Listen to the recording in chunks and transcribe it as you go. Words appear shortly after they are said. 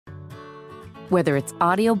Whether it's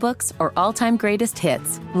audiobooks or all-time greatest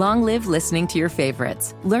hits, long live listening to your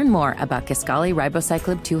favorites. Learn more about Kisqali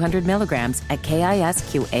Ribociclib 200 milligrams at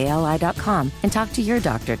KISQALI.com and talk to your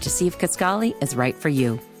doctor to see if Kisqali is right for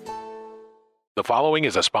you. The following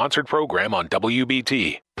is a sponsored program on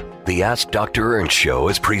WBT. The Ask Dr. Ernst Show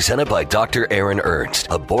is presented by Dr. Aaron Ernst,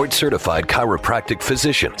 a board-certified chiropractic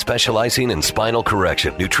physician specializing in spinal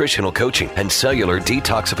correction, nutritional coaching, and cellular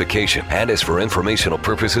detoxification, and is for informational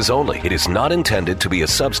purposes only. It is not intended to be a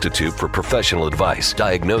substitute for professional advice,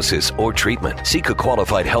 diagnosis, or treatment. Seek a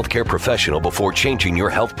qualified healthcare professional before changing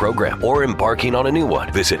your health program or embarking on a new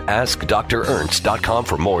one. Visit AskDrErnst.com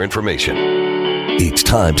for more information. It's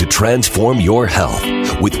time to transform your health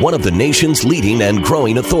with one of the nation's leading and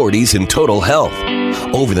growing authorities in total health.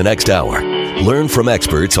 Over the next hour, learn from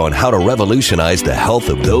experts on how to revolutionize the health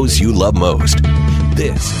of those you love most.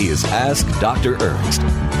 This is Ask Dr. Ernst.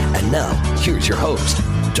 And now, here's your host,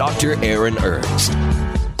 Dr. Aaron Ernst.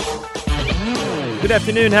 Good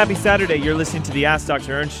afternoon. Happy Saturday. You're listening to the Ask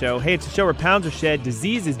Dr. Ernst Show. Hey, it's a show where pounds are shed,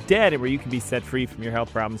 disease is dead, and where you can be set free from your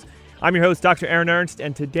health problems. I'm your host, Dr. Aaron Ernst,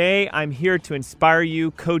 and today I'm here to inspire you,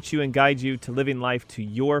 coach you, and guide you to living life to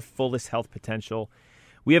your fullest health potential.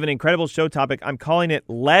 We have an incredible show topic. I'm calling it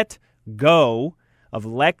Let Go of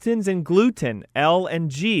Lectins and Gluten, L and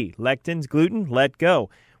G. Lectins, gluten, let go.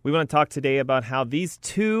 We want to talk today about how these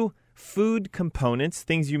two food components,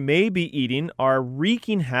 things you may be eating, are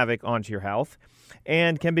wreaking havoc onto your health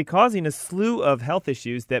and can be causing a slew of health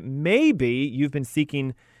issues that maybe you've been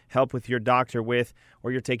seeking help with your doctor with,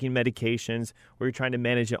 or you're taking medications, or you're trying to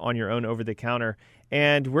manage it on your own over the counter.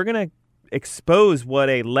 And we're going to expose what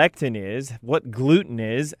a lectin is, what gluten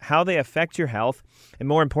is, how they affect your health, and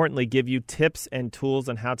more importantly, give you tips and tools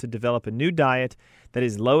on how to develop a new diet that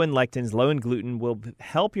is low in lectins, low in gluten, will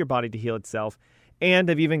help your body to heal itself.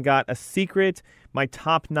 And I've even got a secret, my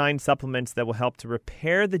top 9 supplements that will help to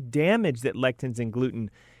repair the damage that lectins and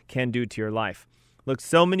gluten can do to your life. Look,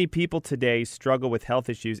 so many people today struggle with health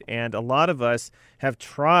issues, and a lot of us have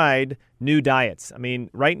tried new diets. I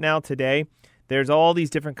mean, right now today, there's all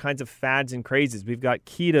these different kinds of fads and crazes. We've got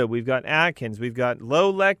keto, we've got Atkins, we've got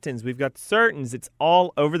low lectins, we've got certains. It's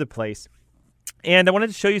all over the place. And I wanted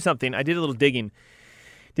to show you something. I did a little digging.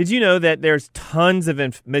 Did you know that there's tons of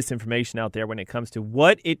misinformation out there when it comes to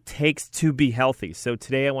what it takes to be healthy? So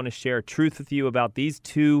today I want to share a truth with you about these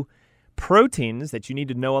two proteins that you need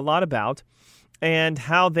to know a lot about, and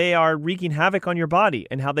how they are wreaking havoc on your body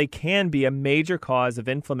and how they can be a major cause of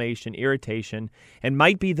inflammation, irritation, and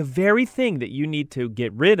might be the very thing that you need to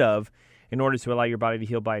get rid of in order to allow your body to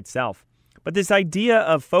heal by itself. But this idea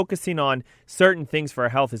of focusing on certain things for our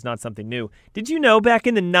health is not something new. Did you know back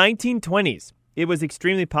in the 1920s, it was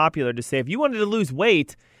extremely popular to say if you wanted to lose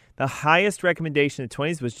weight, the highest recommendation in the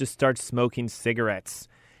 20s was just start smoking cigarettes.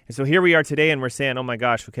 And so here we are today, and we're saying, oh my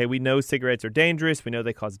gosh, okay, we know cigarettes are dangerous. We know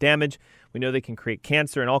they cause damage. We know they can create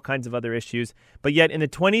cancer and all kinds of other issues. But yet in the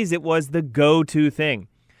 20s, it was the go-to thing.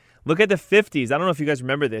 Look at the 50s. I don't know if you guys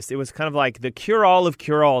remember this. It was kind of like the cure-all of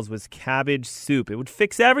cure-alls was cabbage soup. It would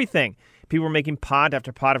fix everything. People were making pot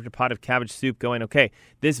after pot after pot of cabbage soup going, okay,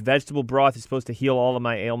 this vegetable broth is supposed to heal all of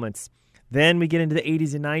my ailments. Then we get into the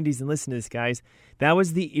 80s and 90s, and listen to this, guys. That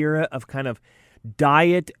was the era of kind of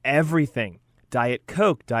diet everything. Diet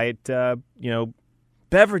Coke, diet,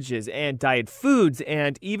 beverages and diet foods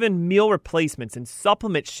and even meal replacements and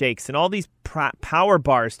supplement shakes and all these power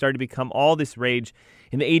bars started to become all this rage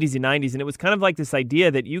in the 80s and 90s. And it was kind of like this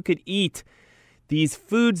idea that you could eat these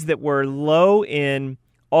foods that were low in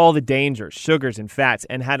all the dangers, sugars and fats,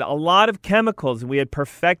 and had a lot of chemicals. And we had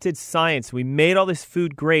perfected science. We made all this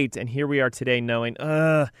food great. And here we are today knowing,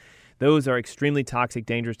 those are extremely toxic,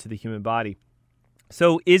 dangerous to the human body.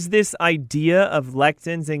 So is this idea of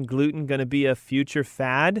lectins and gluten going to be a future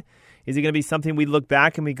fad? Is it going to be something we look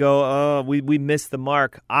back and we go, oh, we missed the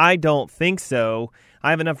mark? I don't think so.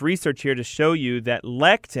 I have enough research here to show you that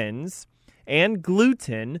lectins and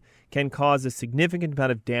gluten can cause a significant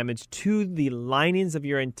amount of damage to the linings of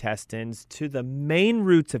your intestines, to the main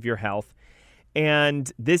roots of your health. And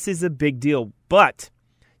this is a big deal. But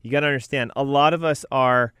you got to understand, a lot of us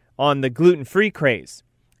are on the gluten-free craze.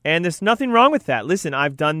 And there's nothing wrong with that. Listen,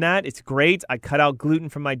 I've done that. It's great. I cut out gluten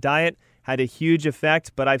from my diet, had a huge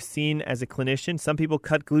effect, but I've seen as a clinician, some people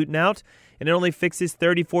cut gluten out, and it only fixes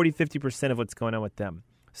 30, 40, 50% of what's going on with them.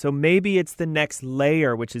 So maybe it's the next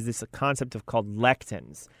layer, which is this concept of called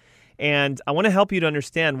lectins. And I want to help you to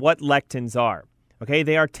understand what lectins are. Okay,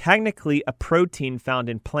 they are technically a protein found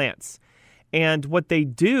in plants. And what they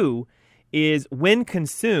do is when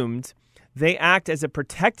consumed, they act as a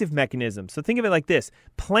protective mechanism. So think of it like this.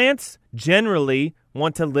 Plants generally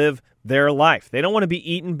want to live their life. They don't want to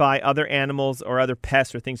be eaten by other animals or other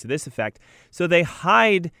pests or things to this effect. So they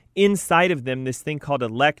hide inside of them this thing called a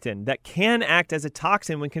lectin that can act as a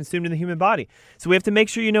toxin when consumed in the human body. So we have to make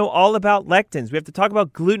sure you know all about lectins. We have to talk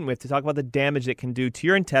about gluten. We have to talk about the damage it can do to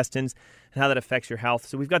your intestines and how that affects your health.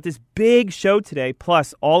 So we've got this big show today,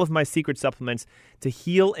 plus all of my secret supplements to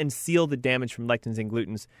heal and seal the damage from lectins and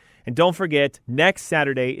glutens. And don't forget, next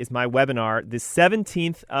Saturday is my webinar, the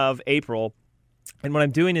 17th of April. And what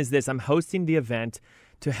I'm doing is this. I'm hosting the event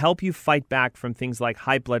to help you fight back from things like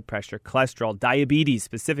high blood pressure, cholesterol, diabetes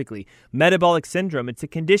specifically, metabolic syndrome. It's a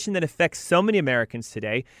condition that affects so many Americans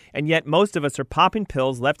today, and yet most of us are popping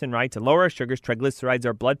pills left and right to lower our sugars, triglycerides,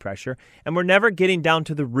 our blood pressure, and we're never getting down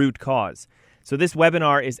to the root cause. So this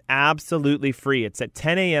webinar is absolutely free. It's at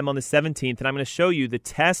 10 a.m. on the 17th, and I'm going to show you the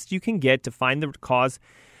tests you can get to find the cause,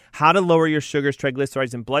 how to lower your sugars,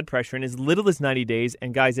 triglycerides, and blood pressure in as little as 90 days.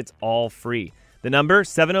 And guys, it's all free. The number,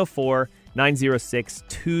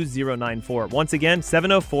 704-906-2094. Once again,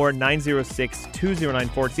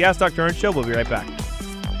 704-906-2094. It's the Ask Dr. Ernst Show. We'll be right back.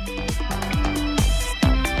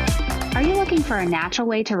 Are you looking for a natural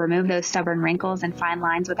way to remove those stubborn wrinkles and fine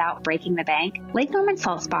lines without breaking the bank? Lake Norman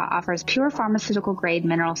Salt Spa offers pure pharmaceutical-grade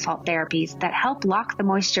mineral salt therapies that help lock the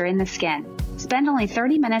moisture in the skin. Spend only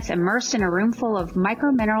 30 minutes immersed in a room full of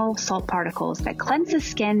micromineral salt particles that cleanse the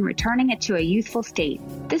skin, returning it to a youthful state.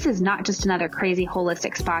 This is not just another crazy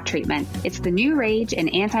holistic spa treatment. It's the new rage in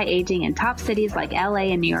anti-aging in top cities like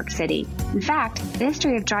LA and New York City. In fact, the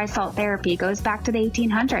history of dry salt therapy goes back to the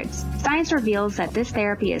 1800s. Science reveals that this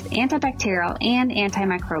therapy is antibacterial and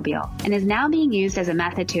antimicrobial and is now being used as a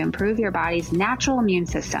method to improve your body's natural immune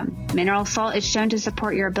system. Mineral salt is shown to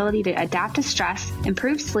support your ability to adapt to stress,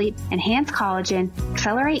 improve sleep, enhance collagen,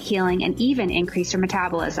 accelerate healing, and even increase your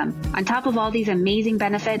metabolism. On top of all these amazing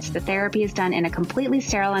benefits, the therapy is done in a completely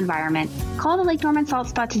sterile environment. Call the Lake Norman Salt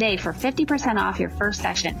Spa today for 50% off your first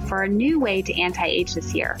session for a new way to anti-age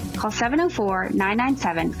this year. Call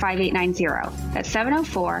 704-997-5890. That's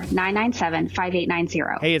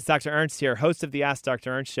 704-997-5890. Hey, it's Dr. Ernst here, host of the Ask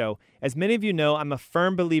Dr. Ernst Show. As many of you know, I'm a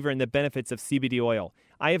firm believer in the benefits of CBD oil.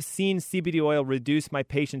 I have seen CBD oil reduce my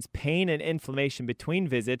patients' pain and inflammation between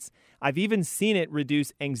visits. I've even seen it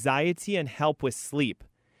reduce anxiety and help with sleep.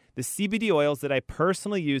 The CBD oils that I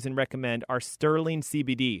personally use and recommend are Sterling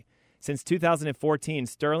CBD. Since 2014,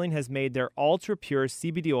 Sterling has made their ultra-pure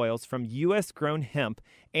CBD oils from U.S.-grown hemp,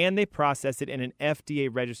 and they process it in an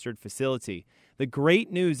FDA-registered facility. The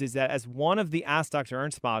great news is that as one of the Ask Dr.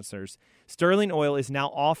 Ernst sponsors, Sterling Oil is now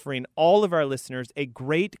offering all of our listeners a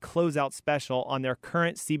great closeout special on their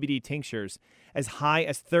current CBD tinctures, as high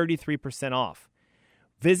as 33% off.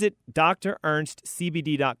 Visit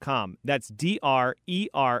drernsttcbd.com. That's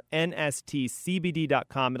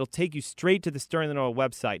DRERNSTCBD.com. It'll take you straight to the Sterling Oil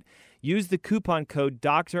website. Use the coupon code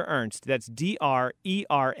Dr. Ernst, that's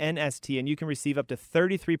DRERNST, and you can receive up to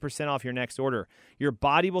 33% off your next order. Your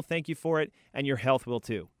body will thank you for it, and your health will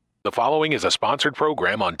too. The following is a sponsored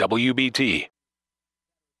program on WBT.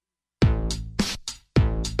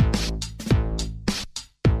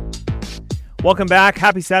 Welcome back.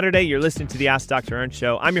 Happy Saturday. You're listening to the Ask Dr. Ernst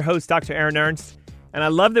Show. I'm your host, Dr. Aaron Ernst, and I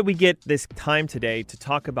love that we get this time today to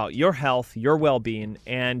talk about your health, your well-being,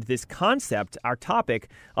 and this concept, our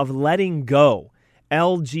topic of letting go.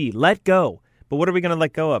 LG, let go. But what are we going to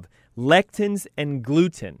let go of? Lectins and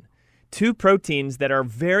gluten, two proteins that are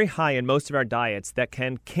very high in most of our diets that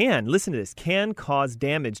can listen to this, can cause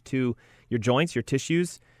damage to your joints, your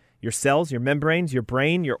tissues, your cells, your membranes, your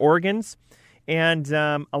brain, your organs. And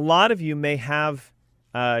a lot of you may have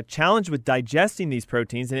a challenge with digesting these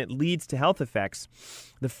proteins, and it leads to health effects.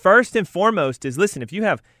 The first and foremost is, listen, if you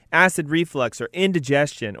have acid reflux or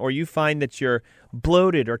indigestion, or you find that you're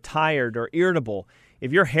bloated or tired or irritable,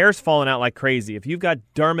 if your hair's falling out like crazy, if you've got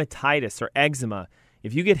dermatitis or eczema,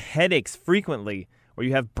 if you get headaches frequently, or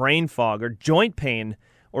you have brain fog or joint pain,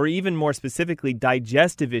 or even more specifically,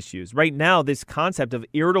 digestive issues. Right now, this concept of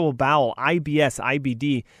irritable bowel, IBS,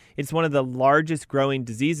 IBD, it's one of the largest growing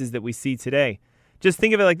diseases that we see today. Just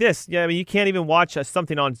think of it like this. Yeah, I mean, you can't even watch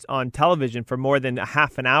something on television for more than a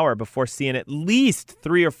half an hour before seeing at least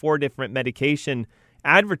 3 or 4 different medication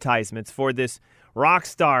advertisements for this rock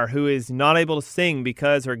star who is not able to sing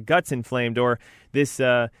because her gut's inflamed, or this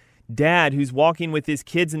dad who's walking with his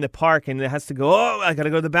kids in the park and has to go, I got to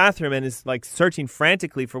go to the bathroom, and is like searching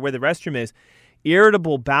frantically for where the restroom is.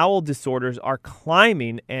 Irritable bowel disorders are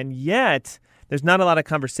climbing, and yet there's not a lot of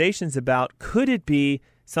conversations about, could it be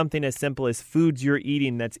something as simple as foods you're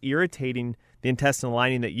eating that's irritating the intestinal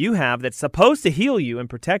lining that you have, that's supposed to heal you and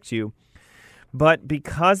protect you, but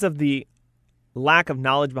because of the lack of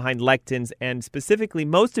knowledge behind lectins, and specifically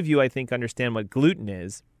most of you, I think, understand what gluten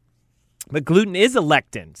is, But gluten is a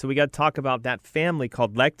lectin, so we got to talk about that family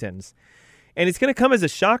called lectins. And it's going to come as a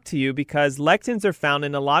shock to you because lectins are found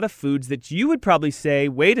in a lot of foods that you would probably say,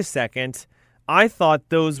 wait a second, I thought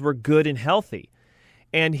those were good and healthy.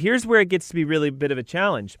 And here's where it gets to be really a bit of a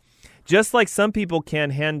challenge. Just like some people can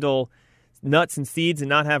handle nuts and seeds and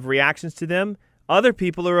not have reactions to them, other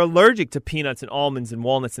people are allergic to peanuts and almonds and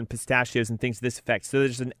walnuts and pistachios and things to this effect. So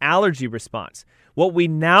there's an allergy response. What we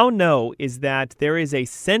now know is that there is a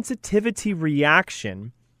sensitivity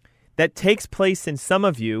reaction that takes place in some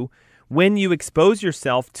of you when you expose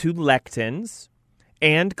yourself to lectins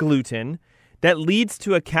and gluten that leads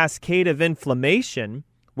to a cascade of inflammation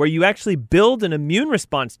where you actually build an immune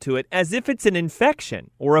response to it as if it's an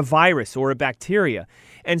infection or a virus or a bacteria.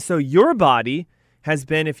 And so your body has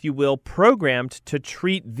been, if you will, programmed to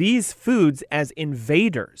treat these foods as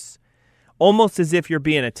invaders, almost as if you're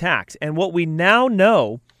being attacked. And what we now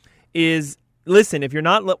know is, listen, if you're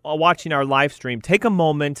not watching our live stream, take a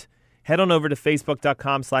moment, head on over to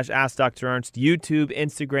facebook.com/AskDrErnst, YouTube,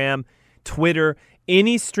 Instagram, Twitter,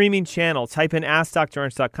 any streaming channel, type in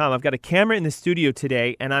AskDrErnst.com. I've got a camera in the studio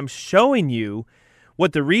today, and I'm showing you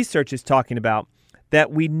what the research is talking about,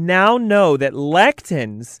 that we now know that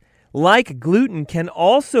lectins, like gluten, can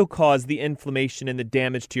also cause the inflammation and the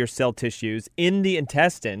damage to your cell tissues in the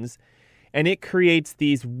intestines, and it creates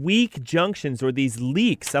these weak junctions or these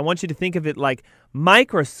leaks. I want you to think of it like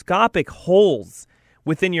microscopic holes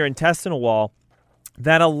within your intestinal wall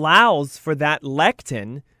that allows for that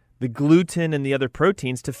lectin, the gluten and the other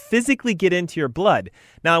proteins, to physically get into your blood.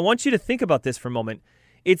 Now, I want you to think about this for a moment.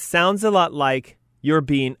 It sounds a lot like you're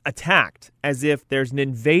being attacked, as if there's an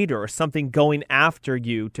invader or something going after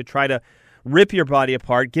you to try to rip your body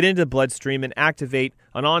apart, get into the bloodstream, and activate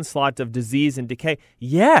an onslaught of disease and decay.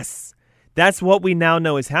 Yes, that's what we now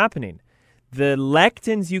know is happening. The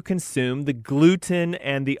lectins you consume, the gluten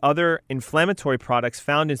and the other inflammatory products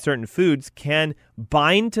found in certain foods can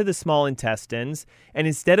bind to the small intestines, and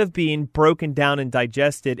instead of being broken down and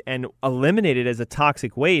digested and eliminated as a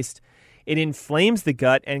toxic waste, it inflames the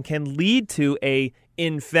gut and can lead to a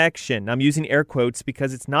infection. I'm using air quotes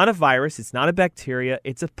because it's not a virus, it's not a bacteria,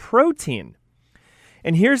 it's a protein.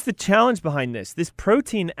 And here's the challenge behind this. This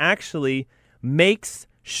protein actually makes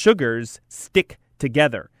sugars stick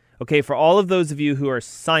together. Okay, for all of those of you who are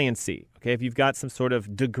sciencey, okay, if you've got some sort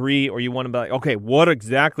of degree or you want to be like, okay, what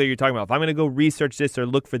exactly are you talking about? If I'm going to go research this or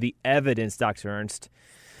look for the evidence, Dr. Ernst,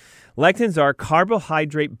 lectins are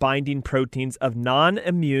carbohydrate-binding proteins of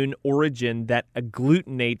non-immune origin that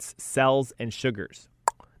agglutinates cells and sugars.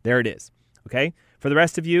 There it is, okay? For the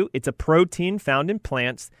rest of you, it's a protein found in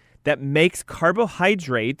plants that makes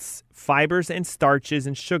carbohydrates, fibers, and starches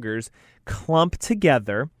and sugars clump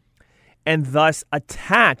together and thus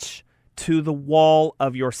attach to the wall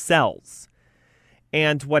of your cells.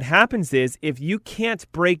 And what happens is, if you can't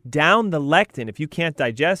break down the lectin, if you can't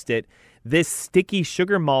digest it, this sticky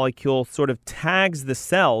sugar molecule sort of tags the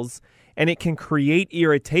cells and it can create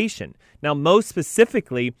irritation. Now, most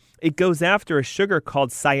specifically, it goes after a sugar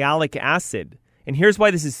called sialic acid. And here's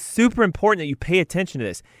why this is super important that you pay attention to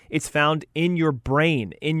this. It's found in your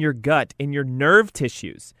brain, in your gut, in your nerve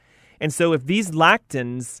tissues. And so if these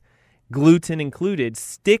lectins, gluten included,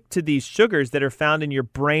 stick to these sugars that are found in your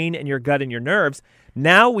brain and your gut and your nerves,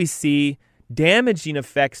 now we see damaging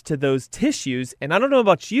effects to those tissues. And I don't know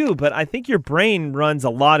about you, but I think your brain runs a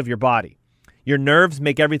lot of your body. Your nerves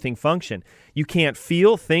make everything function. You can't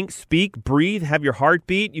feel, think, speak, breathe, have your heart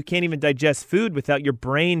beat. You can't even digest food without your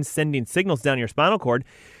brain sending signals down your spinal cord.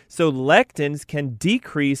 So lectins can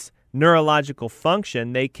decrease neurological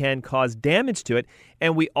function. They can cause damage to it.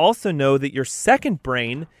 And we also know that your second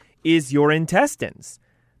brain is your intestines.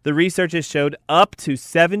 The research has showed up to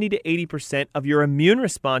 70 to 80% of your immune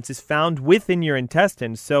response is found within your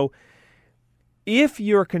intestines. So if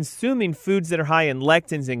you're consuming foods that are high in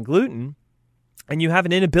lectins and gluten, and you have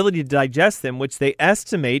an inability to digest them, which they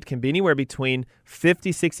estimate can be anywhere between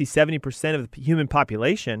 50, 60, 70% of the human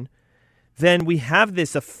population, then we have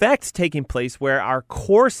this effect taking place where our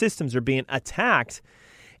core systems are being attacked.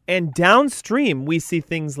 And downstream, we see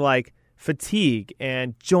things like fatigue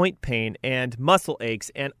and joint pain and muscle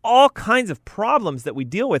aches and all kinds of problems that we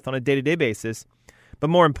deal with on a day-to-day basis. But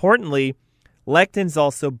more importantly, lectins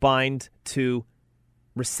also bind to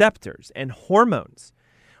receptors and hormones.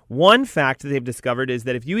 One fact that they've discovered is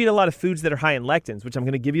that if you eat a lot of foods that are high in lectins, which I'm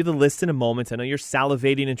going to give you the list in a moment. I know you're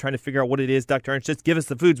salivating and trying to figure out what it is, Dr. Ernst. Just give us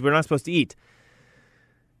the foods we're not supposed to eat.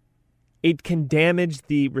 It can damage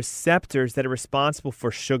the receptors that are responsible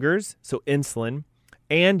for sugars, so insulin,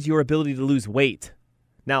 and your ability to lose weight.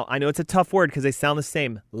 Now, I know it's a tough word because they sound the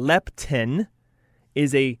same. Leptin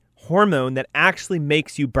is a hormone that actually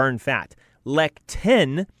makes you burn fat.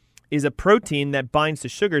 Lectin is a protein that binds to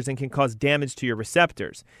sugars and can cause damage to your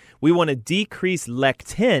receptors. We want to decrease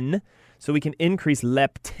lectin so we can increase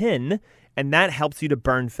leptin, and that helps you to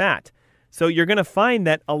burn fat. So you're going to find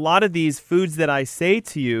that a lot of these foods that I say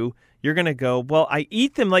to you, you're going to go, well, I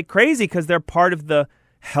eat them like crazy because they're part of the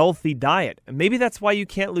healthy diet. And maybe that's why you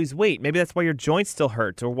can't lose weight. Maybe that's why your joints still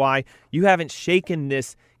hurt, or why you haven't shaken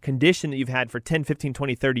this condition that you've had for 10, 15,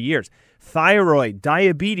 20, 30 years. Thyroid,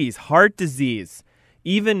 diabetes, heart disease,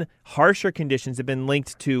 even harsher conditions have been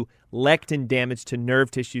linked to lectin damage to nerve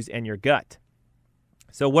tissues and your gut.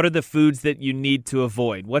 So what are the foods that you need to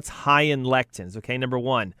avoid? What's high in lectins? Okay, number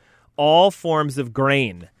one, all forms of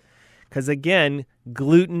grain. Because again,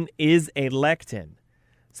 gluten is a lectin.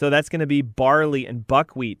 So that's going to be barley and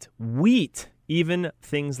buckwheat, wheat, even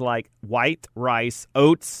things like white rice,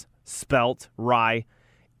 oats, spelt, rye,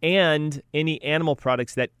 and any animal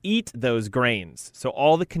products that eat those grains. So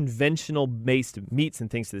all the conventional-based meats and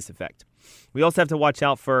things to this effect. We also have to watch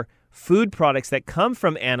out for food products that come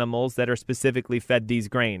from animals that are specifically fed these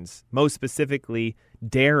grains, most specifically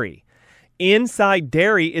dairy. Inside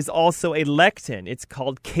dairy is also a lectin. It's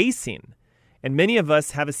called casein. And many of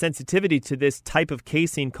us have a sensitivity to this type of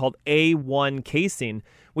casein called A1 casein,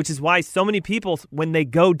 which is why so many people, when they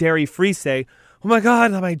go dairy-free, say, oh my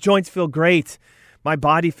God, my joints feel great. My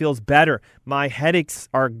body feels better. My headaches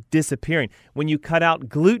are disappearing. When you cut out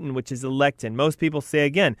gluten, which is a lectin, most people say,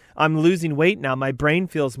 again, I'm losing weight now. My brain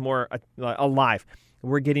feels more alive.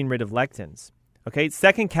 We're getting rid of lectins. Okay,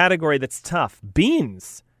 second category that's tough,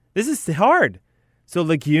 beans. This is hard. So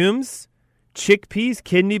legumes, chickpeas,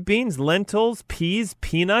 kidney beans, lentils, peas,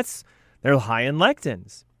 peanuts, they're high in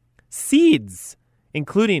lectins. Seeds,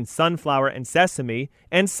 including sunflower and sesame,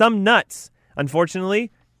 and some nuts.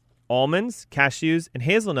 Unfortunately, almonds, cashews, and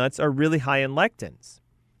hazelnuts are really high in lectins.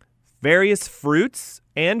 Various fruits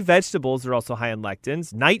and vegetables are also high in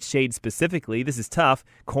lectins. Nightshade specifically, this is tough.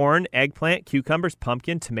 Corn, eggplant, cucumbers,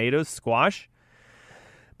 pumpkin, tomatoes, squash.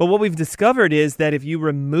 But what we've discovered is that if you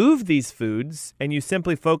remove these foods and you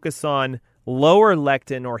simply focus on lower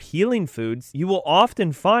lectin or healing foods, you will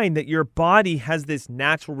often find that your body has this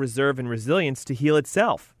natural reserve and resilience to heal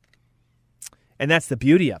itself. And that's the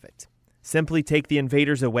beauty of it. Simply take the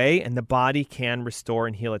invaders away and the body can restore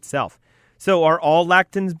and heal itself. So are all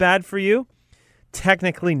lectins bad for you?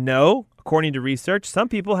 Technically, no. According to research, some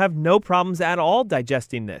people have no problems at all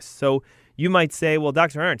digesting this. So you might say, well,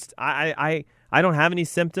 Dr. Ernst, I don't have any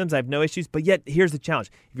symptoms. I have no issues. But yet, here's the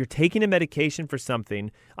challenge. If you're taking a medication for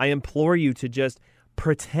something, I implore you to just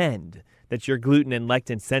pretend that you're gluten and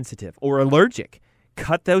lectin sensitive or allergic.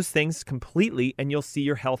 Cut those things completely, and you'll see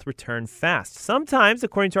your health return fast. Sometimes,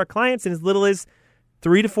 according to our clients, in as little as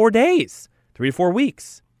 3 to 4 days, 3 to 4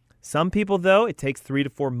 weeks. Some people, though, it takes 3 to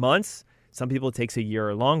 4 months. Some people, it takes a year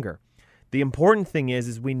or longer. The important thing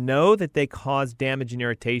is we know that they cause damage and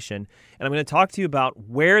irritation. And I'm going to talk to you about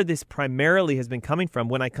where this primarily has been coming from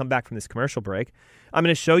when I come back from this commercial break. I'm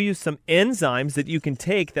going to show you some enzymes that you can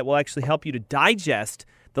take that will actually help you to digest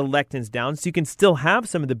the lectins down so you can still have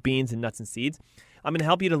some of the beans and nuts and seeds. I'm going to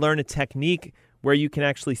help you to learn a technique where you can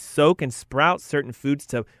actually soak and sprout certain foods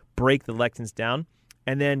to break the lectins down.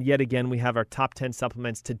 And then, yet again, we have our top 10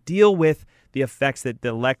 supplements to deal with the effects that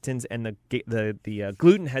the lectins and the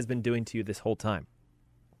gluten has been doing to you this whole time.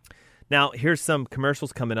 Now, here's some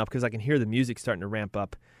commercials coming up because I can hear the music starting to ramp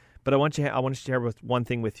up. But I want to share one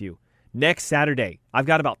thing with you. Next Saturday, I've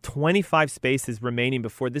got about 25 spaces remaining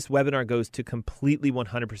before this webinar goes to completely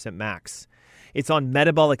 100% max. It's on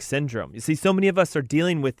metabolic syndrome. You see, so many of us are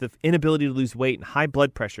dealing with the inability to lose weight and high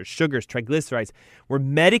blood pressure, sugars, triglycerides. We're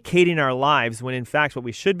medicating our lives when, in fact, what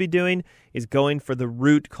we should be doing is going for the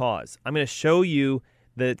root cause. I'm going to show you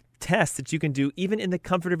the tests that you can do even in the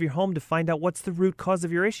comfort of your home to find out what's the root cause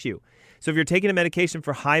of your issue. So if you're taking a medication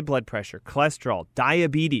for high blood pressure, cholesterol,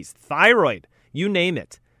 diabetes, thyroid, you name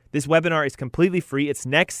it, this webinar is completely free. It's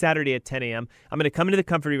next Saturday at 10 a.m. I'm going to come into the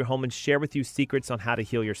comfort of your home and share with you secrets on how to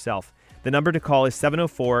heal yourself. The number to call is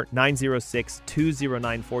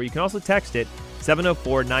 704-906-2094. You can also text it,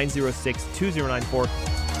 704-906-2094.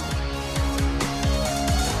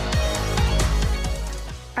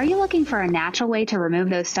 Are you looking for a natural way to remove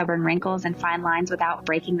those stubborn wrinkles and fine lines without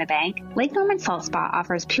breaking the bank? Lake Norman Salt Spa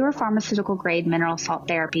offers pure pharmaceutical-grade mineral salt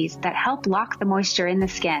therapies that help lock the moisture in the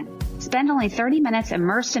skin. Spend only 30 minutes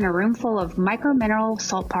immersed in a room full of micromineral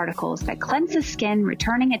salt particles that cleanse the skin,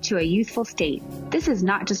 returning it to a youthful state. This is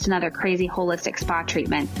not just another crazy holistic spa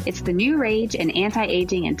treatment. It's the new rage in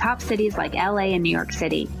anti-aging in top cities like LA and New York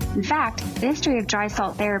City. In fact, the history of dry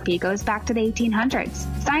salt therapy goes back to the 1800s.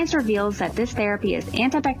 Science reveals that this therapy is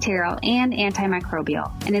antibacterial, antibacterial and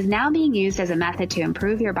antimicrobial, and is now being used as a method to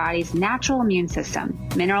improve your body's natural immune system.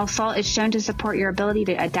 Mineral salt is shown to support your ability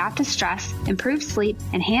to adapt to stress, improve sleep,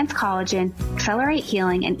 enhance collagen, accelerate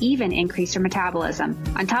healing, and even increase your metabolism.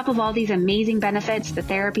 On top of all these amazing benefits, the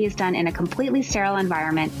therapy is done in a completely sterile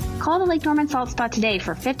environment. Call the Lake Norman Salt Spa today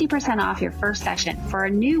for 50% off your first session for a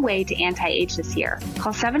new way to anti-age this year.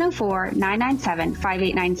 Call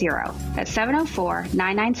 704-997-5890. That's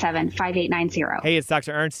 704-997-5890. Hey, it's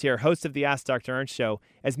Dr. Ernst here, host of the Ask Dr. Ernst Show.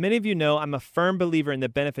 As many of you know, I'm a firm believer in the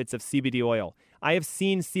benefits of CBD oil. I have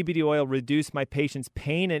seen CBD oil reduce my patients'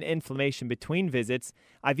 pain and inflammation between visits.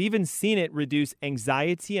 I've even seen it reduce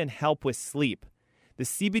anxiety and help with sleep. The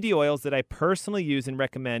CBD oils that I personally use and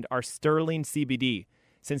recommend are Sterling CBD.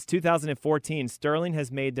 Since 2014, Sterling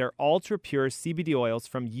has made their ultra-pure CBD oils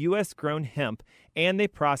from U.S.-grown hemp, and they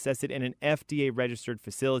process it in an FDA-registered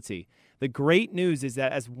facility. The great news is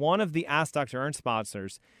that as one of the Ask Dr. Ernst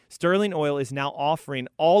sponsors, Sterling Oil is now offering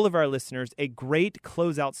all of our listeners a great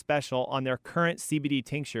closeout special on their current CBD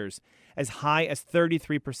tinctures, as high as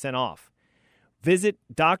 33% off. Visit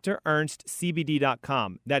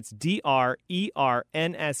drernsTCBD.com. That's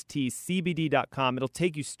DRERNSTCBD.com. It'll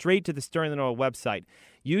take you straight to the Sterling Oil website.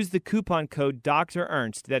 Use the coupon code Dr.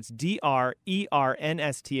 Ernst, that's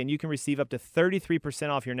DRERNST, and you can receive up to 33%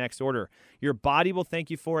 off your next order. Your body will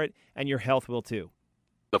thank you for it, and your health will too.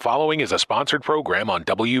 The following is a sponsored program on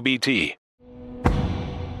WBT.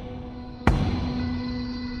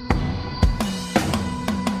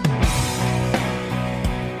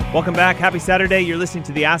 Welcome back. Happy Saturday. You're listening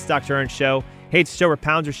to the Ask Dr. Ernst Show. Hey, it's a show where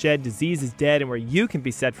pounds are shed, disease is dead, and where you can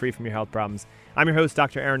be set free from your health problems. I'm your host,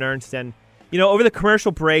 Dr. Aaron Ernst, and over the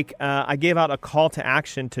commercial break, I gave out a call to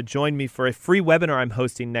action to join me for a free webinar I'm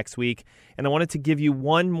hosting next week, and I wanted to give you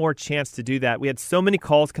one more chance to do that. We had so many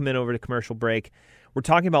calls come in over the commercial break. We're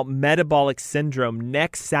talking about metabolic syndrome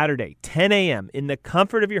next Saturday, 10 a.m. in the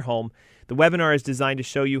comfort of your home. The webinar is designed to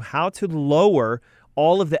show you how to lower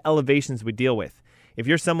all of the elevations we deal with. If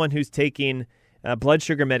you're someone who's taking blood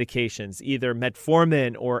sugar medications, either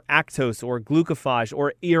metformin or Actos or glucophage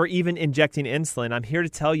or even injecting insulin, I'm here to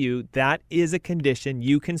tell you that is a condition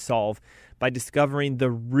you can solve by discovering the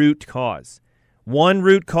root cause. One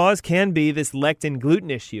root cause can be this lectin-gluten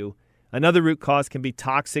issue. Another root cause can be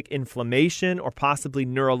toxic inflammation or possibly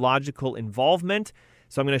neurological involvement.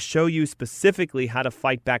 So I'm going to show you specifically how to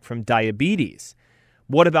fight back from diabetes.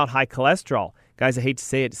 What about high cholesterol? Guys, I hate to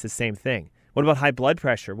say it, it's the same thing. What about high blood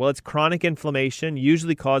pressure? Well, it's chronic inflammation,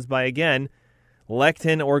 usually caused by, again,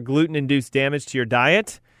 lectin or gluten-induced damage to your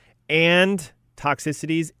diet and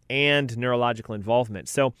toxicities and neurological involvement.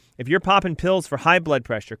 So if you're popping pills for high blood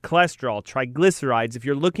pressure, cholesterol, triglycerides, if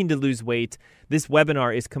you're looking to lose weight, this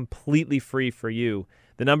webinar is completely free for you.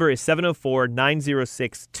 The number is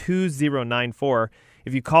 704-906-2094.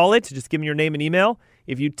 If you call it, just give me your name and email.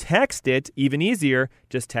 If you text it, even easier,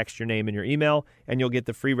 just text your name and your email, and you'll get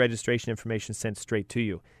the free registration information sent straight to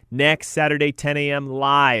you. Next Saturday, 10 a.m.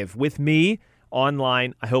 live with me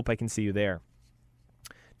online. I hope I can see you there.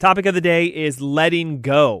 Topic of the day is letting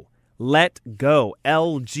go. Let go.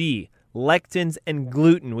 LG. Lectins and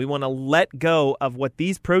gluten. We want to let go of what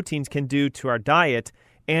these proteins can do to our diet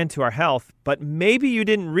and to our health, but maybe you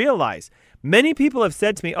didn't realize. Many people have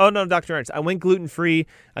said to me, oh, no, Dr. Ernst, I went gluten-free.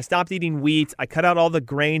 I stopped eating wheat. I cut out all the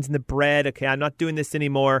grains and the bread. Okay, I'm not doing this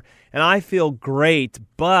anymore. And I feel great,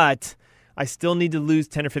 but I still need to lose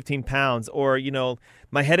 10 or 15 pounds. Or,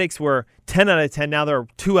 my headaches were 10 out of 10. Now they're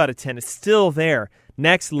 2 out of 10. It's still there.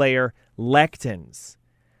 Next layer, lectins.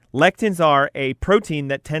 Lectins are a protein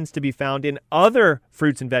that tends to be found in other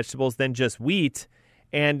fruits and vegetables than just wheat,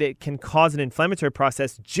 and it can cause an inflammatory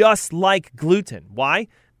process just like gluten. Why?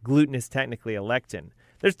 Gluten is technically a lectin.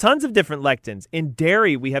 There's tons of different lectins. In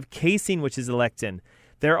dairy, we have casein, which is a lectin.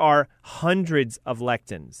 There are hundreds of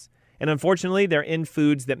lectins. And unfortunately, they're in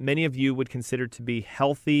foods that many of you would consider to be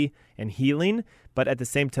healthy and healing, but at the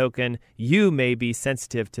same token, you may be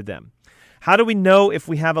sensitive to them. How do we know if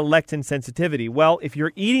we have a lectin sensitivity? Well, if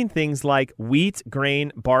you're eating things like wheat,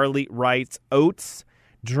 grain, barley, rice, oats,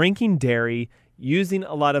 drinking dairy, using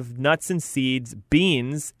a lot of nuts and seeds,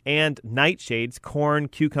 beans, and nightshades, corn,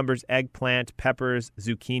 cucumbers, eggplant, peppers,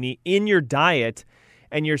 zucchini in your diet,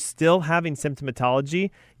 and you're still having symptomatology,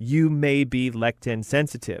 you may be lectin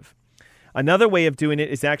sensitive. Another way of doing it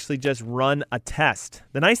is actually just run a test.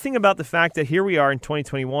 The nice thing about the fact that here we are in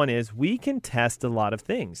 2021 is we can test a lot of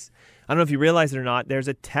things. I don't know if you realize it or not, there's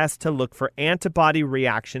a test to look for antibody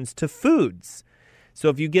reactions to foods. So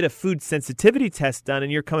if you get a food sensitivity test done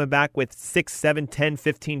and you're coming back with 6, 7, 10,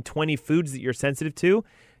 15, 20 foods that you're sensitive to,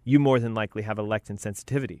 you more than likely have a lectin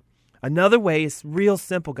sensitivity. Another way is real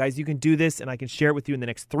simple, guys. You can do this, and I can share it with you in the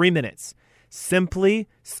next 3 minutes. Simply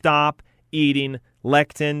stop eating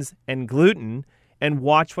lectins and gluten and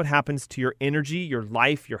watch what happens to your energy, your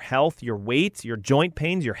life, your health, your weight, your joint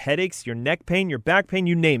pains, your headaches, your neck pain, your back pain,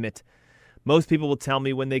 you name it. Most people will tell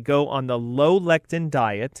me when they go on the low-lectin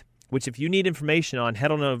diet, which if you need information on,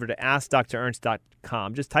 head on over to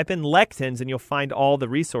AskDrErnst.com. Just type in lectins and you'll find all the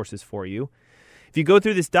resources for you. If you go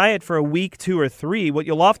through this diet for a week, 2 or 3, what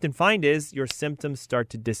you'll often find is your symptoms start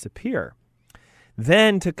to disappear.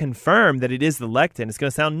 Then to confirm that it is the lectin, it's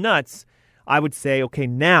going to sound nuts, I would say, okay,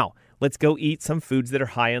 now let's go eat some foods that are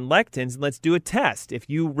high in lectins and let's do a test. If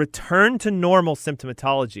you return to normal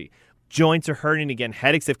symptomatology, joints are hurting again,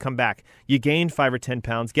 headaches have come back, you gained 5 or 10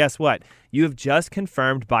 pounds, guess what? You have just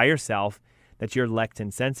confirmed by yourself that you're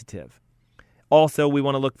lectin sensitive. Also, we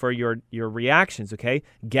want to look for your reactions, okay?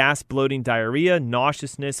 Gas, bloating, diarrhea,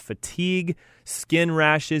 nauseousness, fatigue, skin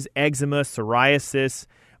rashes, eczema, psoriasis,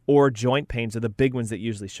 or joint pains are the big ones that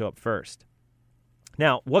usually show up first.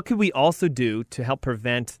 Now, what could we also do to help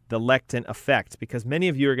prevent the lectin effect? Because many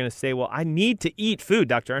of you are going to say, well, I need to eat food,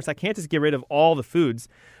 Dr. Ernst. I can't just get rid of all the foods.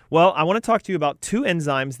 Well, I want to talk to you about 2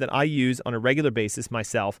 enzymes that I use on a regular basis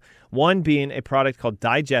myself, one being a product called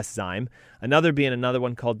DigestZyme, another being another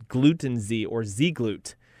one called GlutenZ or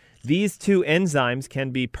Z-Glute. These 2 enzymes can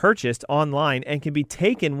be purchased online and can be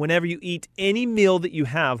taken whenever you eat any meal that you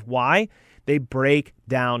have. Why? They break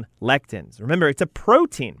down lectins. Remember, it's a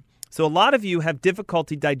protein. So a lot of you have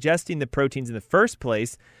difficulty digesting the proteins in the first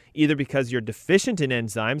place, either because you're deficient in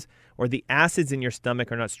enzymes or the acids in your stomach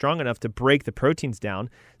are not strong enough to break the proteins down.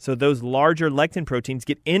 So those larger lectin proteins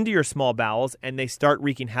get into your small bowels and they start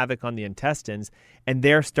wreaking havoc on the intestines, and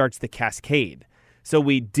there starts the cascade. So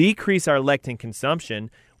we decrease our lectin consumption,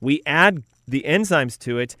 we add the enzymes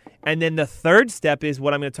to it, and then the third step is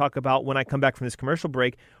what I'm going to talk about when I come back from this commercial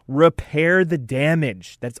break: repair the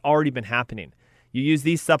damage that's already been happening. You use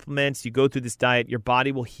these supplements, you go through this diet, your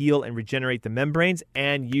body will heal and regenerate the membranes,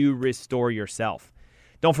 and you restore yourself.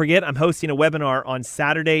 Don't forget, I'm hosting a webinar on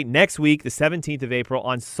Saturday next week, the 17th of April,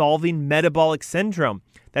 on solving metabolic syndrome.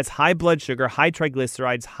 That's high blood sugar, high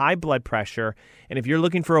triglycerides, high blood pressure. And if you're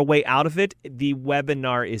looking for a way out of it, the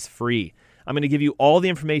webinar is free. I'm going to give you all the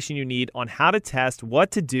information you need on how to test,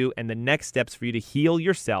 what to do, and the next steps for you to heal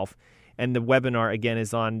yourself. And the webinar, again,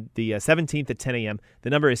 is on the 17th at 10 a.m. The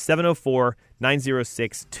number is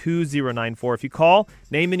 704-906-2094. If you call,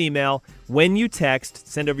 name and email. When you text,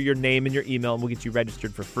 send over your name and your email, and we'll get you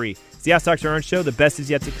registered for free. It's the Ask Dr. Ernst Show. The best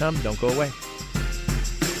is yet to come. Don't go away.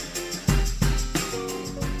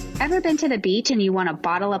 Ever been to the beach and you want to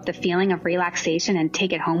bottle up the feeling of relaxation and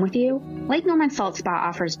take it home with you? Lake Norman Salt Spa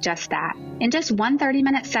offers just that. In just one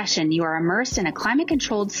 30-minute session, you are immersed in a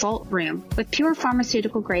climate-controlled salt room with pure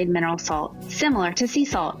pharmaceutical-grade mineral salt, similar to sea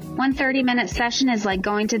salt. One 30-minute session is like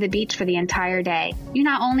going to the beach for the entire day. You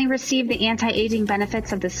not only receive the anti-aging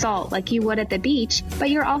benefits of the salt like you would at the beach,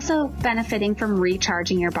 but you're also benefiting from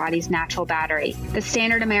recharging your body's natural battery. The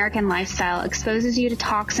standard American lifestyle exposes you to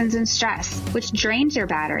toxins and stress, which drains your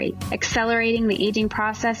battery, accelerating the aging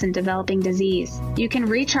process and developing disease. You can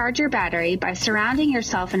recharge your battery by surrounding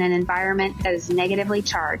yourself in an environment that is negatively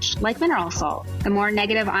charged, like mineral salt. The more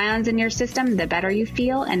negative ions in your system, the better you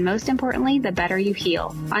feel, and most importantly, the better you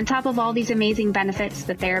heal. On top of all these amazing benefits,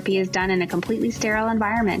 the therapy is done in a completely sterile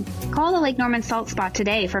environment. Call the Lake Norman Salt Spa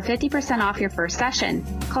today for 50% off your first session.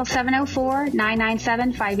 Call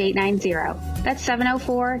 704-997-5890. That's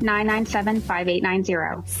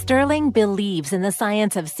 704-997-5890. Sterling believes in the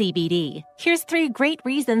science of CBD. Here's 3 great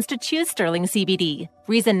reasons to choose Sterling CBD.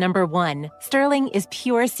 Reason number 1, Sterling is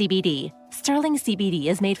pure CBD. Sterling CBD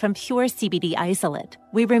is made from pure CBD isolate.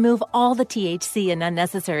 We remove all the THC and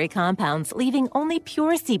unnecessary compounds, leaving only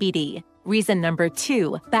pure CBD. Reason number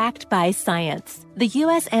 2, backed by science. The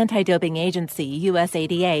U.S. Anti-Doping Agency,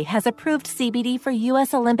 USADA, has approved CBD for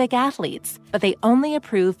U.S. Olympic athletes, but they only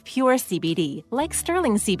approve pure CBD, like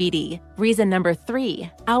Sterling CBD. Reason number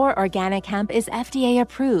 3, our organic hemp is FDA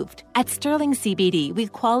approved. At Sterling CBD, we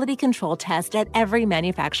quality control test at every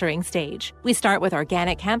manufacturing stage. We start with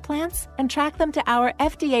organic hemp plants and track them to our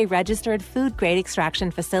FDA-registered food-grade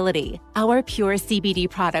extraction facility. Our pure CBD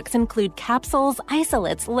products include capsules,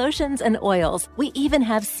 isolates, lotions, and oils. We even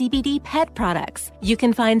have CBD pet products. You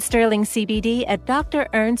can find Sterling CBD at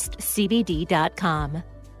drernstscbd.com.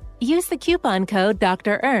 Use the coupon code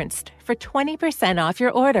Dr. Ernst for 20% off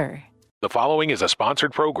your order. The following is a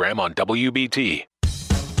sponsored program on WBT.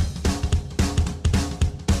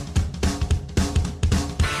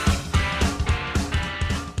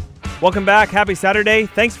 Welcome back. Happy Saturday.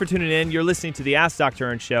 Thanks for tuning in. You're listening to the Ask Dr.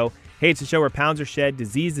 Ernst Show. Hey, it's a show where pounds are shed,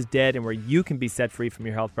 disease is dead, and where you can be set free from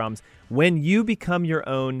your health problems when you become your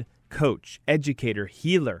own coach, educator,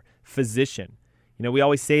 healer, physician. You know, we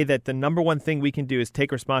always say that the number one thing we can do is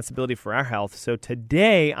take responsibility for our health. So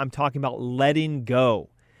today I'm talking about letting go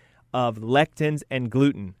of lectins and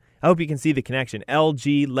gluten. I hope you can see the connection.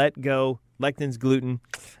 LG, let go, lectins, gluten.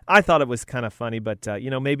 I thought it was kind of funny, but,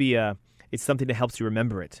 maybe it's something that helps you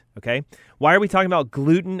remember it, okay? Why are we talking about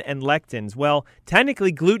gluten and lectins? Well,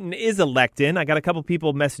 technically, gluten is a lectin. I got a couple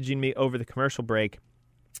people messaging me over the commercial break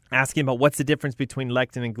asking about what's the difference between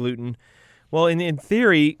lectin and gluten. Well, in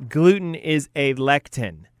theory, gluten is a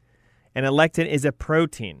lectin, and a lectin is a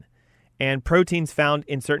protein. And proteins found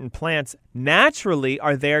in certain plants naturally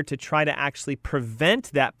are there to try to actually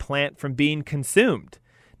prevent that plant from being consumed.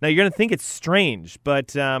 Now, you're going to think it's strange,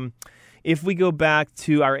 but if we go back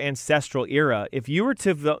to our ancestral era, if you were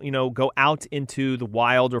to go out into the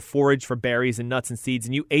wild or forage for berries and nuts and seeds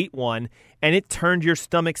and you ate one and it turned your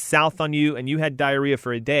stomach south on you and you had diarrhea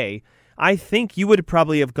for a day, I think you would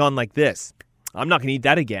probably have gone like this. I'm not going to eat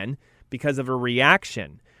that again because of a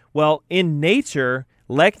reaction. Well, in nature,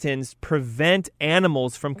 lectins prevent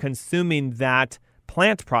animals from consuming that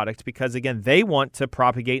plant product because, again, they want to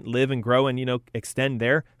propagate, live, and grow and, extend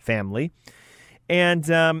their family.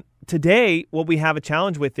 And today, what we have a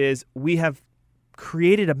challenge with is we have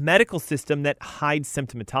created a medical system that hides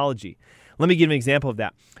symptomatology. Let me give an example of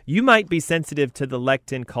that. You might be sensitive to the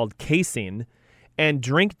lectin called casein and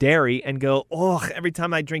drink dairy and go, every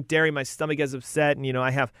time I drink dairy, my stomach gets upset and,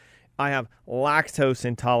 I have lactose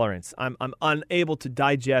intolerance. I'm unable to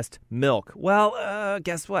digest milk. Well,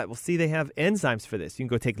 guess what? Well, see, they have enzymes for this. You can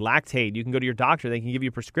go take Lactaid. You can go to your doctor. They can give you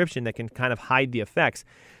a prescription that can kind of hide the effects.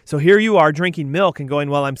 So here you are drinking milk and going,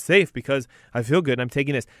 well, I'm safe because I feel good and I'm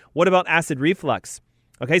taking this. What about acid reflux?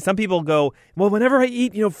 Okay, some people go, well, whenever I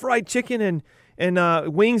eat, fried chicken and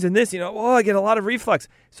wings and this, I get a lot of reflux.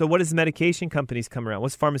 So what does the medication companies come around?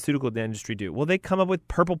 What's the pharmaceutical industry do? Well, they come up with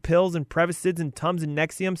purple pills and Prevacid and Tums and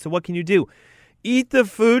Nexium. So what can you do? Eat the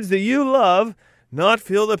foods that you love, not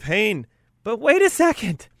feel the pain. But wait a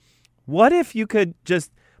second. What if you could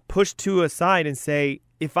just push two aside and say,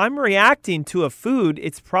 if I'm reacting to a food,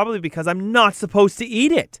 it's probably because I'm not supposed to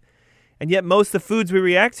eat it. And yet most of the foods we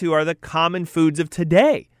react to are the common foods of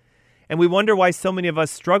today. And we wonder why so many of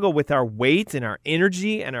us struggle with our weight and our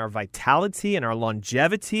energy and our vitality and our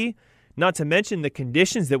longevity, not to mention the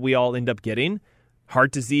conditions that we all end up getting,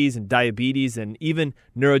 heart disease and diabetes and even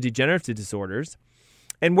neurodegenerative disorders.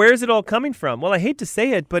 And where is it all coming from? Well, I hate to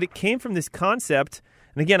say it, but it came from this concept.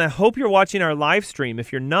 And again, I hope you're watching our live stream.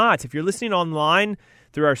 If you're not, if you're listening online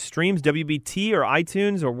through our streams, WBT or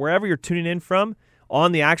iTunes or wherever you're tuning in from,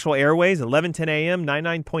 on the actual airways, 1110 AM,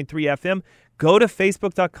 99.3 FM, go to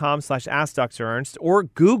facebook.com/AskDrErnst or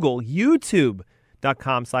Google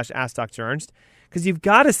youtube.com/AskDrErnst because you've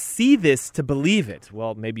got to see this to believe it.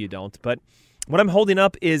 Well, maybe you don't, but what I'm holding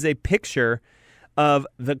up is a picture of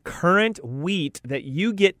the current wheat that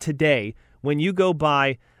you get today when you go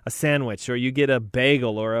buy a sandwich or you get a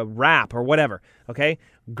bagel or a wrap or whatever, okay?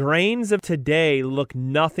 Grains of today look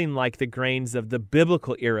nothing like the grains of the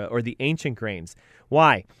biblical era or the ancient grains.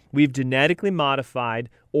 Why? We've genetically modified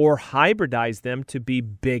or hybridized them to be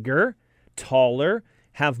bigger, taller,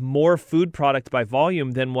 have more food product by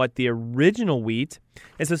volume than what the original wheat.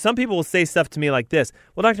 And so some people will say stuff to me like this.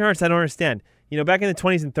 Well, Dr. Ernst, I don't understand. Back in the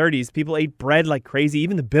 20s and 30s, people ate bread like crazy,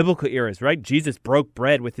 even the biblical eras, right? Jesus broke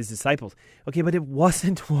bread with his disciples. Okay, but it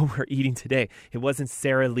wasn't what we're eating today. It wasn't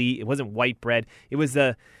Sara Lee. It wasn't white bread. It was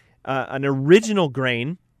an original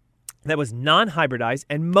grain that was non-hybridized,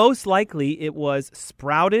 and most likely it was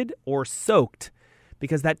sprouted or soaked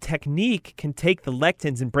because that technique can take the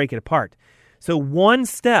lectins and break it apart. So one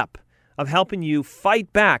step of helping you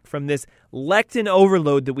fight back from this lectin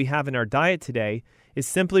overload that we have in our diet today is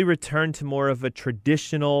simply return to more of a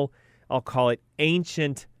traditional, I'll call it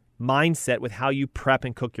ancient mindset with how you prep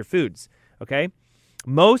and cook your foods, okay?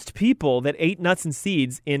 Most people that ate nuts and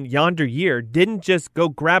seeds in yonder year didn't just go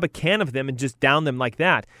grab a can of them and just down them like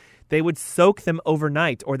that. They would soak them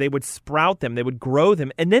overnight, or they would sprout them, they would grow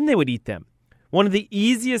them, and then they would eat them. One of the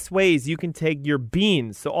easiest ways you can take your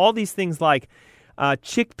beans, so all these things like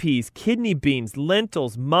chickpeas, kidney beans,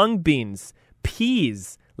 lentils, mung beans,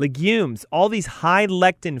 peas, legumes, all these high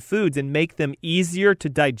lectin foods, and make them easier to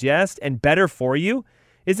digest and better for you,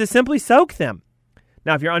 is to simply soak them.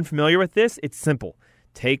 Now, if you're unfamiliar with this, it's simple.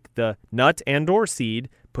 Take the nut and or seed,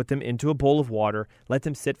 put them into a bowl of water, let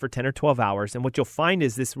them sit for 10 or 12 hours, and what you'll find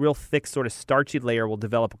is this real thick sort of starchy layer will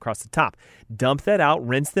develop across the top. Dump that out,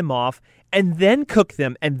 rinse them off, and then cook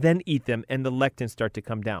them, and then eat them, and the lectins start to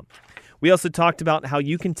come down. We also talked about how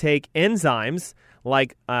you can take enzymes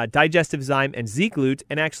like digestive zyme and Z-Glute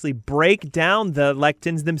and actually break down the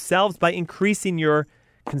lectins themselves by increasing your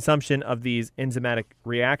consumption of these enzymatic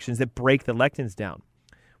reactions that break the lectins down.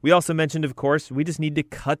 We also mentioned, of course, we just need to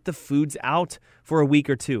cut the foods out for a week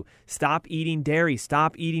or two. Stop eating dairy.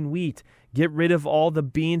 Stop eating wheat. Get rid of all the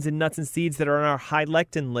beans and nuts and seeds that are on our high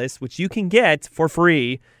lectin list, which you can get for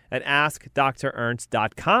free at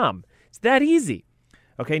AskDrErnst.com. It's that easy.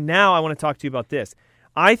 Okay, now I want to talk to you about this.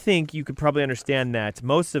 I think you could probably understand that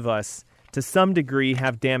most of us, to some degree,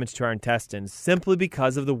 have damage to our intestines simply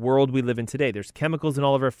because of the world we live in today. There's chemicals in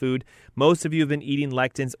all of our food. Most of you have been eating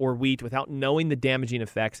lectins or wheat without knowing the damaging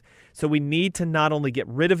effects. So we need to not only get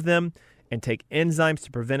rid of them and take enzymes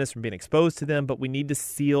to prevent us from being exposed to them, but we need to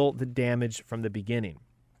seal the damage from the beginning.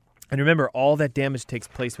 And remember, all that damage takes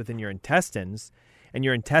place within your intestines, and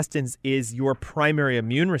your intestines is your primary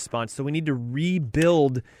immune response. So we need to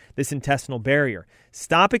rebuild this intestinal barrier.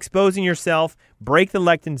 Stop exposing yourself, break the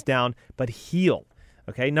lectins down, but heal.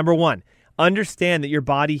 Okay, number one, understand that your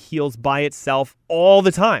body heals by itself all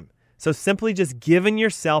the time. So simply just giving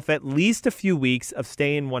yourself at least a few weeks of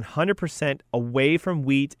staying 100% away from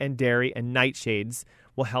wheat and dairy and nightshades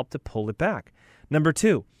will help to pull it back. Number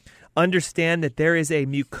two, understand that there is a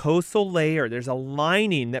mucosal layer. There's a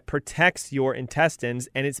lining that protects your intestines,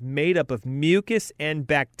 and it's made up of mucus and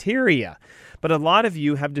bacteria. But a lot of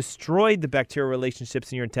you have destroyed the bacterial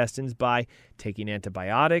relationships in your intestines by taking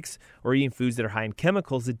antibiotics or eating foods that are high in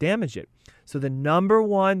chemicals that damage it. So the number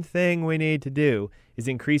one thing we need to do is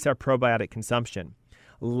increase our probiotic consumption.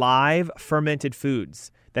 Live fermented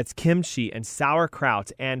foods. That's kimchi and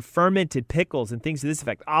sauerkraut and fermented pickles and things to this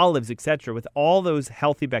effect, olives, etc., with all those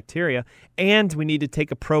healthy bacteria. And we need to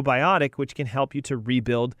take a probiotic, which can help you to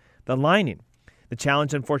rebuild the lining. The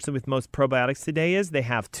challenge, unfortunately, with most probiotics today is they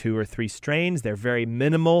have 2 or 3 strains. They're very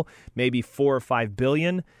minimal, maybe 4 or 5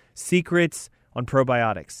 billion. Secrets on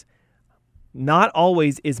probiotics. Not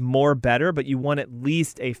always is more better, but you want at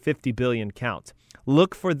least a 50 billion count.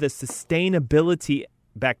 Look for the sustainability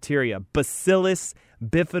bacteria, Bacillus,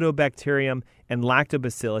 Bifidobacterium, and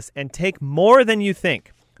Lactobacillus, and take more than you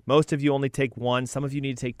think. Most of you only take 1. Some of you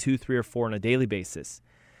need to take 2, 3, or 4 on a daily basis.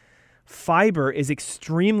 Fiber is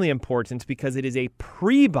extremely important because it is a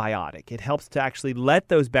prebiotic. It helps to actually let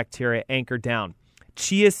those bacteria anchor down.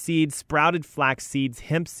 Chia seeds, sprouted flax seeds,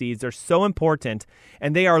 hemp seeds are so important,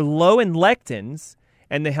 and they are low in lectins,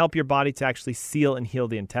 and they help your body to actually seal and heal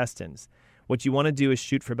the intestines. What you want to do is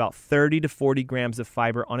shoot for about 30 to 40 grams of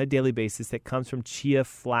fiber on a daily basis that comes from chia,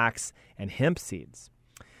 flax, and hemp seeds.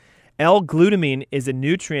 L-glutamine is a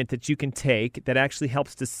nutrient that you can take that actually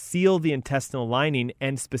helps to seal the intestinal lining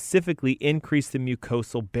and specifically increase the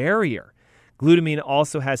mucosal barrier. Glutamine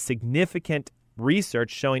also has significant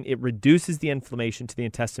research showing it reduces the inflammation to the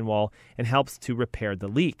intestine wall and helps to repair the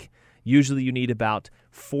leak. Usually you need about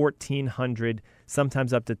 1,400,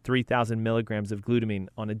 sometimes up to 3,000 milligrams of glutamine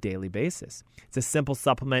on a daily basis. It's a simple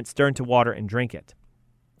supplement. Stir into water and drink it.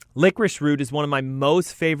 Licorice root is one of my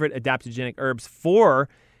most favorite adaptogenic herbs for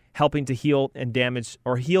helping to heal and damage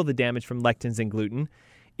or heal the damage from lectins and gluten.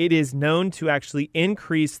 It is known to actually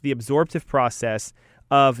increase the absorptive process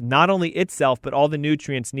of not only itself, but all the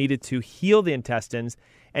nutrients needed to heal the intestines.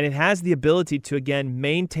 And it has the ability to, again,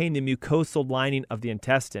 maintain the mucosal lining of the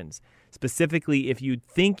intestines. Specifically, if you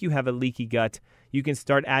think you have a leaky gut, you can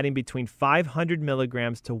start adding between 500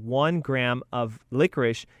 milligrams to 1 gram of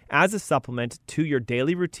licorice as a supplement to your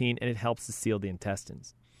daily routine, and it helps to seal the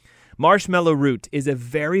intestines. Marshmallow root is a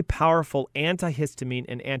very powerful antihistamine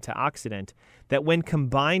and antioxidant that, when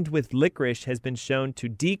combined with licorice, has been shown to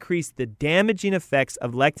decrease the damaging effects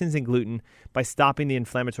of lectins and gluten by stopping the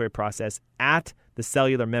inflammatory process at the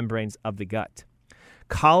cellular membranes of the gut.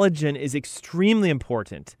 Collagen is extremely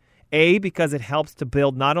important. A, because it helps to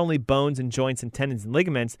build not only bones and joints and tendons and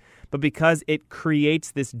ligaments, but because it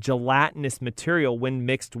creates this gelatinous material when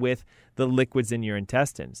mixed with the liquids in your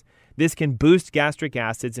intestines. This can boost gastric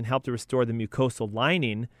acids and help to restore the mucosal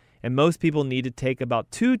lining, and most people need to take about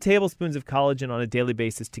 2 tablespoons of collagen on a daily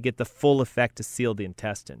basis to get the full effect to seal the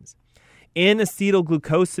intestines.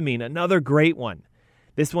 N-acetylglucosamine, another great one.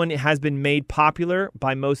 This one has been made popular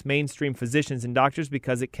by most mainstream physicians and doctors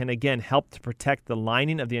because it can, again, help to protect the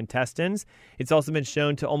lining of the intestines. It's also been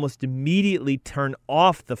shown to almost immediately turn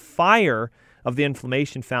off the fire of the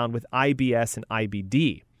inflammation found with IBS and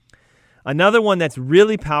IBD. Another one that's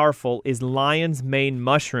really powerful is lion's mane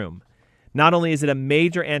mushroom. Not only is it a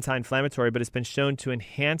major anti-inflammatory, but it's been shown to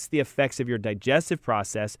enhance the effects of your digestive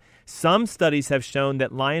process. Some studies have shown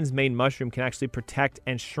that lion's mane mushroom can actually protect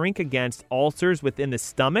and shrink against ulcers within the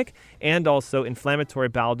stomach and also inflammatory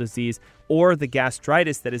bowel disease or the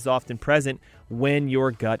gastritis that is often present when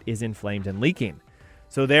your gut is inflamed and leaking.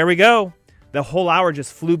 So there we go. The whole hour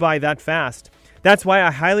just flew by that fast. That's why I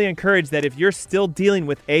highly encourage that if you're still dealing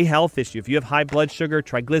with a health issue, if you have high blood sugar,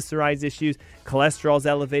 triglycerides issues, cholesterol's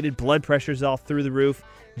elevated, blood pressure's all through the roof,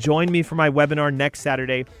 join me for my webinar next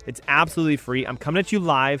Saturday. It's absolutely free. I'm coming at you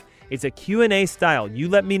live. It's a Q&A style. You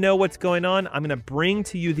let me know what's going on. I'm going to bring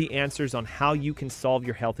to you the answers on how you can solve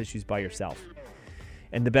your health issues by yourself.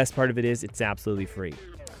 And the best part of it is it's absolutely free.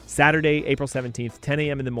 Saturday, April 17th, 10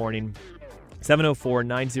 a.m. in the morning.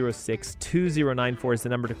 704-906-2094 is the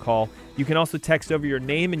number to call. You can also text over your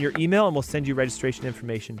name and your email, and we'll send you registration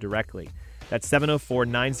information directly. That's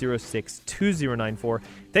 704-906-2094.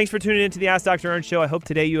 Thanks for tuning in to the Ask Dr. Ernst Show. I hope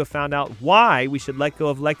today you have found out why we should let go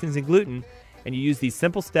of lectins and gluten, and you use these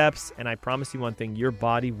simple steps, and I promise you one thing, your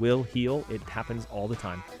body will heal. It happens all the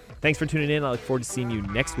time. Thanks for tuning in. I look forward to seeing you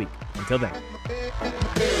next week. Until then.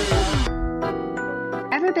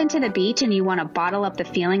 Ever been to the beach and you want to bottle up the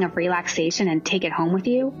feeling of relaxation and take it home with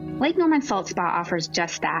you? Lake Norman Salt Spa offers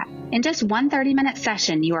just that. In just one 30-minute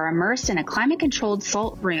session, you are immersed in a climate-controlled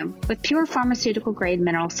salt room with pure pharmaceutical-grade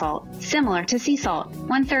mineral salt, similar to sea salt.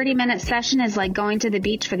 One 30-minute session is like going to the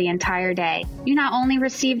beach for the entire day. You not only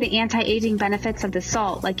receive the anti-aging benefits of the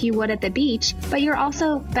salt like you would at the beach, but you're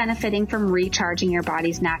also benefiting from recharging your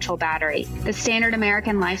body's natural battery. The standard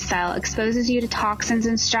American lifestyle exposes you to toxins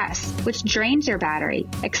and stress, which drains your battery,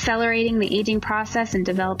 accelerating the aging process and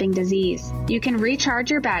developing disease. You can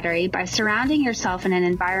recharge your battery by surrounding yourself in an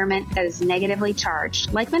environment that is negatively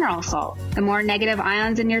charged, like mineral salt. The more negative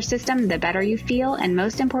ions in your system, the better you feel, and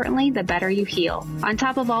most importantly, the better you heal. On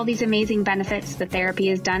top of all these amazing benefits, the therapy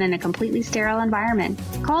is done in a completely sterile environment.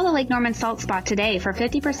 Call the Lake Norman Salt Spa today for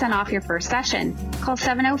 50% off your first session. Call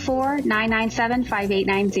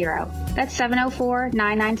 704-997-5890. That's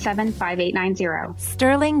 704-997-5890.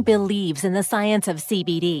 Sterling believes in the science of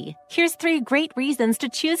CBD. Here's 3 great reasons to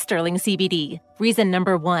choose Sterling CBD. Reason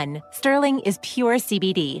number 1, Sterling is pure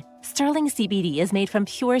CBD. Sterling CBD is made from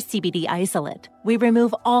pure CBD isolate. We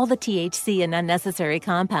remove all the THC and unnecessary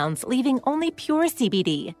compounds, leaving only pure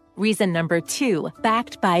CBD. Reason number 2,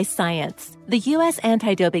 backed by science. The U.S.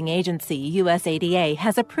 Anti-Doping Agency, USADA,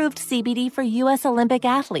 has approved CBD for U.S. Olympic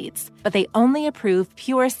athletes, but they only approve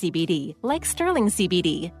pure CBD, like Sterling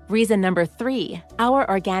CBD. Reason number 3,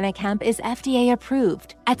 our organic hemp is FDA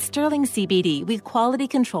approved. At Sterling CBD, we quality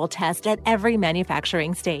control test at every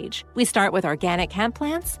manufacturing stage. We start with organic hemp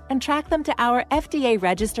plants and track them to our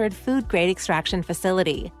FDA-registered food-grade extraction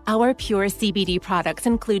facility. Our pure CBD products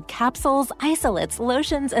include capsules, isolates,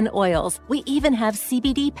 lotions, and oils. We even have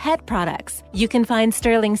CBD pet products. You can find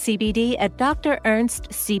Sterling CBD at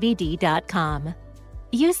drernstscbd.com.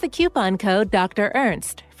 Use the coupon code Dr.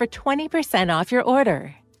 Ernst for 20% off your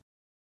order.